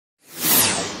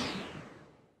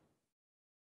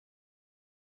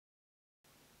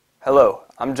Hello,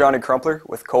 I'm Johnny Crumpler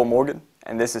with Cole Morgan,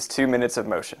 and this is 2 Minutes of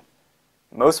Motion.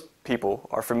 Most people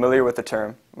are familiar with the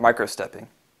term microstepping,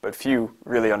 but few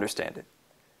really understand it.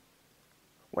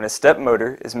 When a step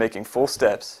motor is making full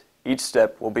steps, each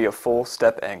step will be a full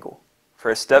step angle.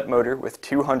 For a step motor with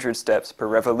 200 steps per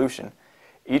revolution,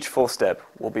 each full step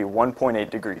will be 1.8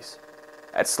 degrees.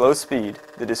 At slow speed,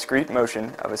 the discrete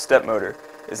motion of a step motor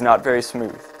is not very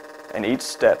smooth, and each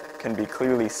step can be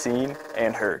clearly seen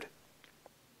and heard.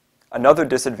 Another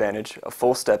disadvantage of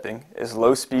full stepping is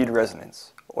low-speed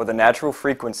resonance, or the natural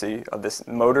frequency of this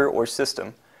motor or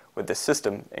system, with the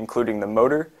system including the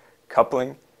motor,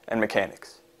 coupling, and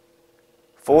mechanics.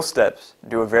 Full steps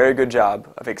do a very good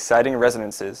job of exciting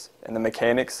resonances in the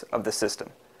mechanics of the system,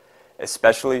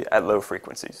 especially at low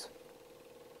frequencies.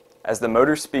 As the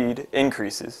motor speed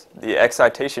increases, the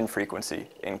excitation frequency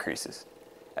increases.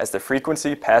 As the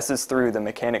frequency passes through the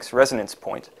mechanic's resonance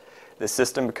point, the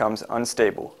system becomes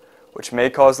unstable, which may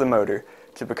cause the motor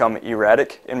to become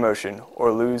erratic in motion or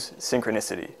lose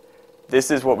synchronicity. This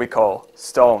is what we call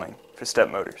stalling for step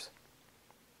motors.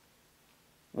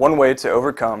 One way to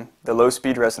overcome the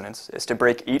low-speed resonance is to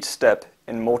break each step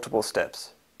in multiple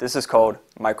steps. This is called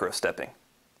microstepping.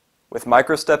 With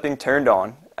microstepping turned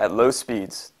on at low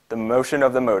speeds, the motion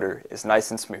of the motor is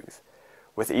nice and smooth,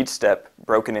 with each step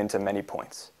broken into many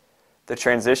points. The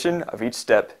transition of each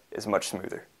step is much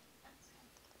smoother.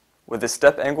 With the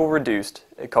step angle reduced,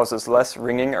 it causes less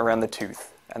ringing around the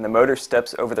tooth, and the motor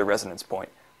steps over the resonance point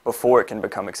before it can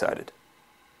become excited.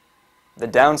 The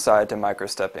downside to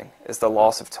microstepping is the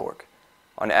loss of torque.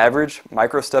 On average,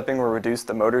 microstepping will reduce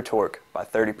the motor torque by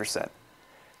 30%.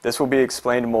 This will be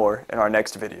explained more in our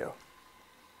next video.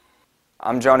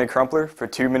 I'm Johnny Crumpler for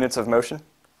 2 Minutes of Motion.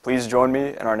 Please join me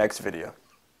in our next video.